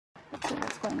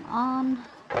going on.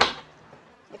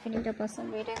 If you need a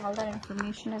personal reading, all that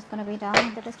information is going to be down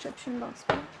in the description box.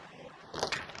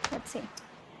 Let's see.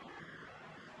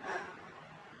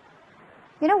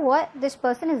 You know what? This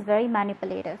person is very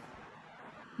manipulative.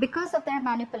 Because of their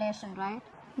manipulation, right?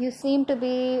 You seem to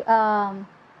be,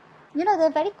 you know,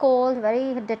 they're very cold,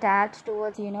 very detached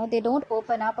towards, you know, they don't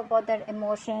open up about their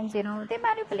emotions, you know, they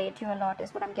manipulate you a lot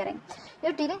is what I'm getting.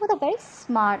 You're dealing with a very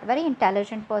smart, very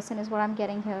intelligent person is what I'm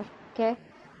getting here, okay?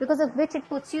 Because of which it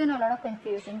puts you in a lot of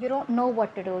confusion. You don't know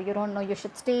what to do. You don't know you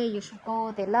should stay, you should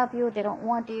go, they love you, they don't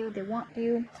want you, they want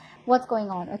you. What's going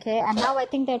on, okay? And now I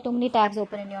think there are too many tabs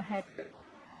open in your head.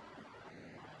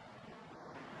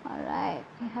 Alright,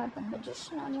 you have the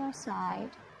Magician on your side.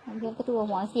 And you have the Two of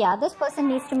Wands. Yeah, this person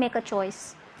needs to make a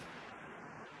choice.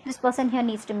 This person here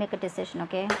needs to make a decision,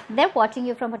 okay? They're watching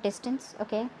you from a distance,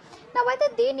 okay? Now,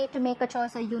 whether they need to make a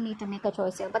choice or you need to make a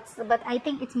choice here. But I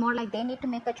think it's more like they need to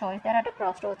make a choice. They're at a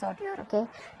crossroads out here, okay?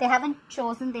 They haven't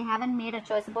chosen, they haven't made a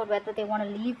choice about whether they want to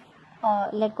leave,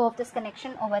 let go of this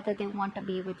connection or whether they want to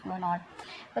be with you or not.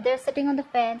 But they're sitting on the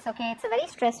fence, okay? It's a very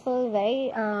stressful,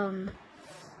 very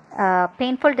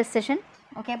painful decision.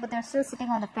 Okay, but they're still sitting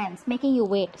on the fence, making you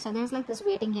wait. So there's like this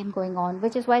waiting game going on,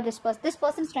 which is why this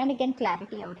person is trying to get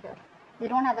clarity out here. They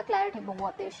don't have the clarity about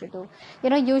what they should do. You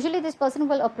know, usually this person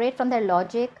will operate from their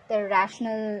logic, their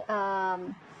rational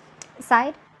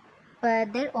side,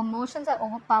 but their emotions are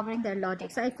overpowering their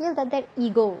logic. So I feel that their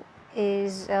ego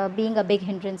is being a big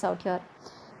hindrance out here.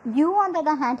 You, on the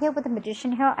other hand, here with the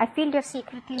Magician here, I feel you're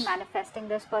secretly manifesting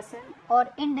this person or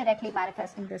indirectly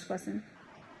manifesting this person.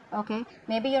 Okay,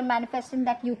 maybe you're manifesting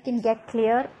that you can get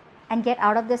clear and get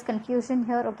out of this confusion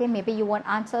here. Okay, maybe you want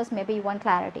answers, maybe you want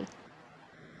clarity.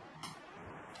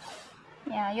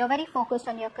 Yeah, you're very focused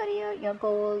on your career, your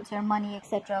goals, your money,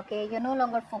 etc. Okay, you're no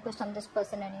longer focused on this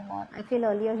person anymore. I feel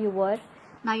earlier you were.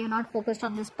 Now you're not focused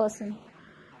on this person.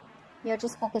 You're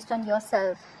just focused on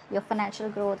yourself, your financial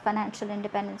growth, financial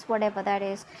independence, whatever that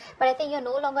is. But I think you're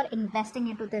no longer investing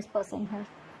into this person here.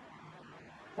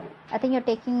 I think you're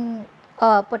taking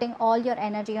putting all your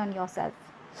energy on yourself,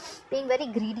 being very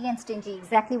greedy and stingy,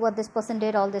 exactly what this person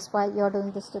did all this while you're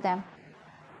doing this to them.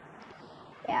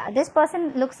 Yeah, this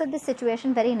person looks at this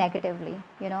situation very negatively,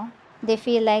 you know. They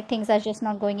feel like things are just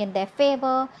not going in their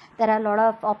favor. There are a lot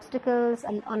of obstacles,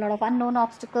 a lot of unknown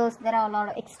obstacles. There are a lot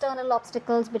of external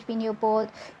obstacles between you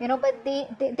both, you know, but they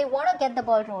want to get the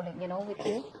ball rolling, you know, with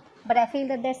you. But I feel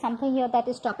that there's something here that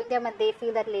is stopping them and they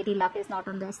feel that Lady Luck is not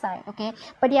on their side, okay?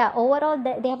 But yeah, overall,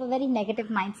 they have a very negative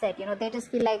mindset, you know. They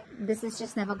just feel like this is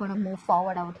just never going to move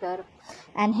forward out here.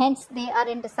 And hence, they are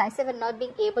indecisive and not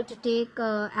being able to take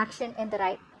action in the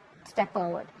right step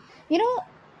forward. You know,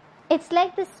 it's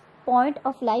like this point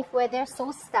of life where they're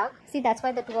so stuck. See, that's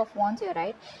why the Two of Wands here,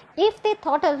 right? If they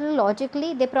thought a little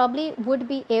logically, they probably would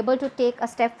be able to take a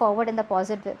step forward in the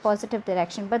positive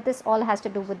direction. But this all has to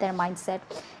do with their mindset.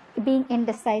 Being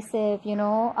indecisive, you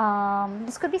know,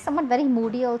 this could be someone very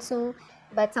moody also,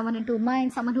 but someone in two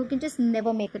minds, someone who can just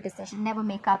never make a decision, never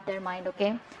make up their mind,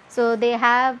 okay? So they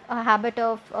have a habit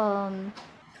of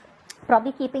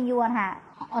probably keeping you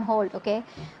on hold, okay?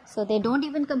 So they don't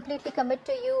even completely commit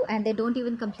to you and they don't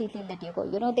even completely let you go,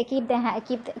 you know. They keep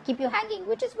you hanging,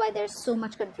 which is why there's so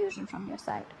much confusion from your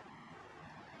side.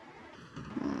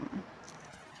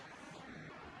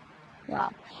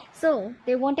 Wow. So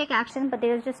they won't take action, but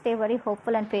they'll just stay very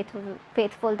hopeful and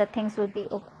faithful that things will be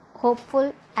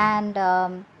hopeful and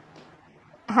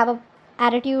have a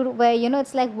attitude where, you know,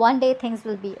 it's like one day things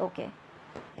will be okay.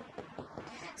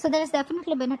 So there's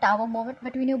definitely been a tower moment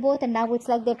between you both, and now it's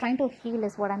like they're trying to heal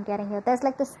is what I'm getting here. There's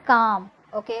like this calm,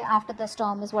 okay, after the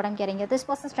storm is what I'm getting here. This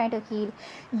person's trying to heal.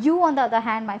 You, on the other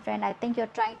hand, my friend, I think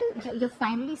you're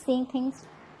finally seeing things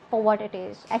for what it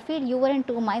is. I feel you were in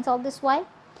two minds all this while,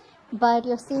 but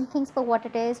you're seeing things for what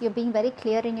it is. You're being very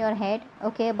clear in your head,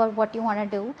 okay, about what you want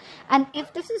to do. And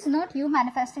if this is not you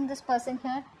manifesting this person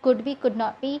here, could be, could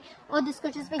not be, or this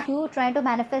could just be you trying to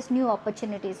manifest new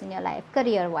opportunities in your life,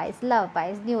 career wise, love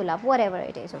wise, new love, whatever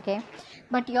it is, okay?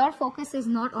 But your focus is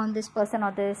not on this person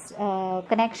or this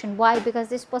connection. Why? Because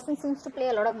this person seems to play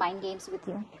a lot of mind games with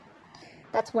you.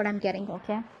 That's what I'm getting,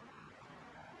 okay?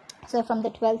 So from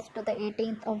the 12th to the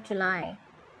 18th of July,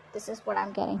 this is what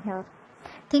I'm getting here.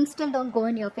 Things still don't go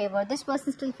in your favor. This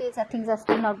person still feels that things are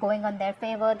still not going on their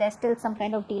favor. There's still some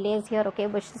kind of delays here, okay,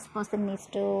 which this person needs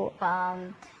to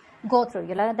go through.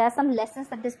 You know, there's some lessons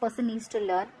that this person needs to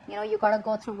learn. You know, you gotta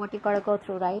go through what you gotta go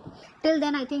through, right? Till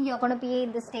then, I think you're gonna be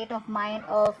in the state of mind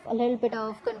of a little bit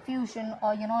of confusion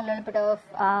or, you know, a little bit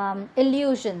of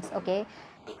illusions, okay?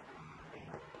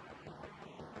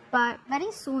 But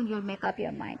very soon you'll make up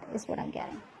your mind is what I'm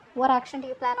getting. What action do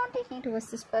you plan on taking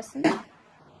towards this person?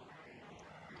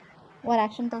 What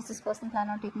action does this person plan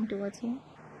on taking towards you?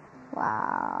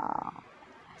 Wow.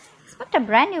 Expect a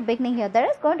brand new beginning here. There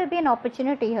is going to be an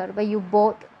opportunity here where you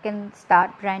both can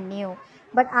start brand new.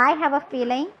 But I have a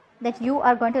feeling that you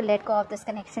are going to let go of this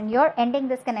connection. You're ending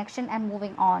this connection and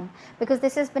moving on. Because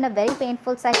this has been a very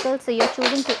painful cycle. So you're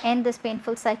choosing to end this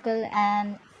painful cycle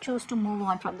and choose to move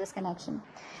on from this connection.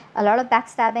 A lot of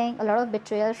backstabbing, a lot of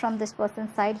betrayal from this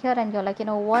person's side here, and you're like, you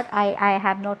know what, I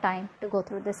have no time to go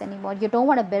through this anymore. You don't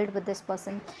want to build with this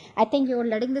person. I think you're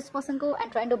letting this person go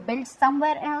and trying to build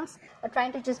somewhere else, or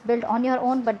trying to just build on your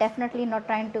own, but definitely not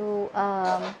trying to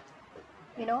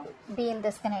be in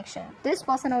this connection. This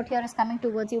person out here is coming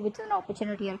towards you with an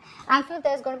opportunity here. I feel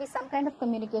there's going to be some kind of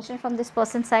communication from this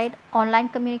person's side, online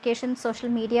communication, social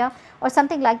media, or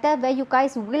something like that, where you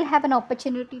guys will have an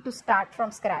opportunity to start from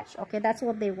scratch. Okay, that's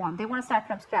what they want. They want to start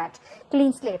from scratch,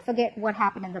 clean slate, forget what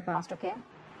happened in the past. Okay,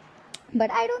 but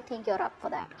I don't think you're up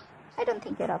for that. I don't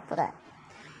think you're up for that.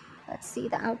 Let's see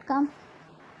the outcome.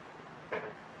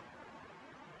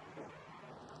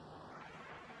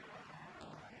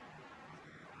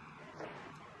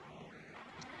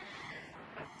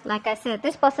 Like I said,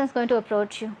 this person is going to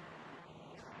approach you.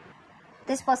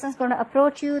 This person is going to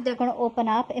approach you. They're going to open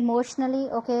up emotionally.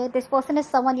 Okay, this person is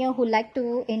someone here who like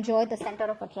to enjoy the center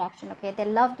of attraction. Okay, they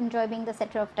love enjoy being the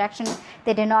center of attraction.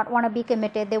 They did not want to be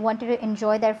committed. They wanted to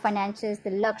enjoy their finances, the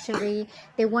luxury.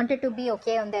 They wanted to be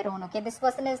okay on their own. Okay, this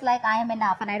person is like, I am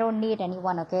enough and I don't need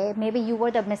anyone. Okay, maybe you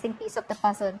were the missing piece of the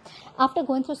puzzle. After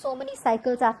going through so many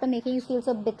cycles, after making you feel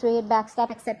so betrayed,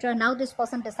 backstabbed, etc., now this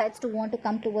person decides to want to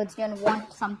come towards you and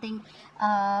want something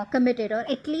committed, or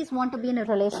at least want to be in a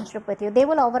relationship with you. They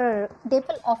will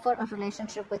offer a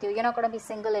relationship with you. You're not going to be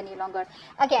single any longer.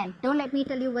 Again, don't let me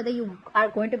tell you whether you are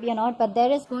going to be or not, but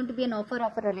there is going to be an offer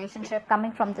of a relationship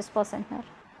coming from this person here.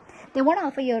 They want to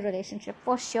offer you a relationship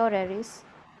for sure, Aries.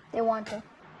 They want to.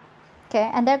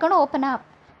 Okay, and they're going to open up.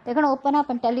 They're going to open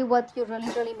up and tell you what you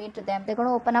really mean to them. They're going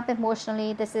to open up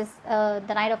emotionally. This is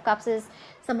the Knight of Cups is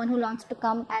someone who wants to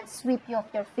come and sweep you off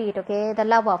your feet. Okay, the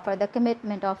love offer, the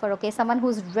commitment offer. Okay, someone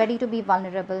who's ready to be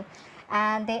vulnerable,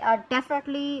 and they are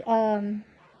definitely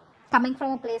coming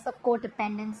from a place of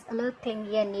codependence. A little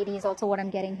clingy and needy is also what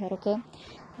I'm getting here. Okay,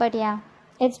 but yeah,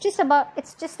 it's just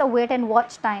a wait and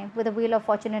watch time with the Wheel of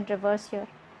Fortune in reverse here.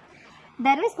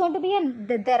 There is going to be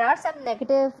there are some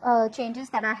negative changes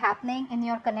that are happening in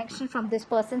your connection from this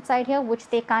person's side here, which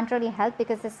they can't really help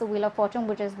because it's the Wheel of Fortune,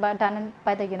 which is done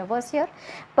by the universe here.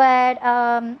 But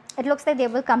it looks like they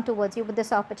will come towards you with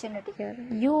this opportunity here.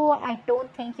 I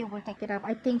don't think you will take it up.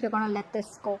 I think you're going to let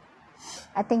this go.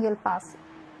 I think you'll pass.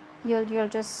 You'll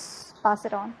just pass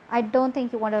it on. I don't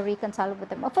think you want to reconcile with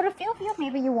them. For a few of you,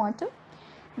 maybe you want to.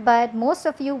 But most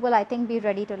of you will, I think, be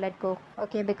ready to let go.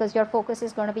 Okay, because your focus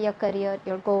is going to be your career,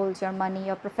 your goals, your money,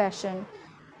 your profession,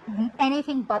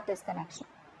 anything but this connection.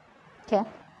 Okay,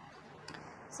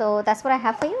 so that's what I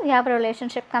have for you. You have a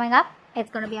relationship coming up. It's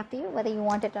going to be up to you whether you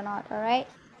want it or not. All right,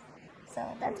 so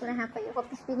that's what I have for you. Hope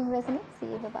this reading resonates. See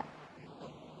you. Bye bye.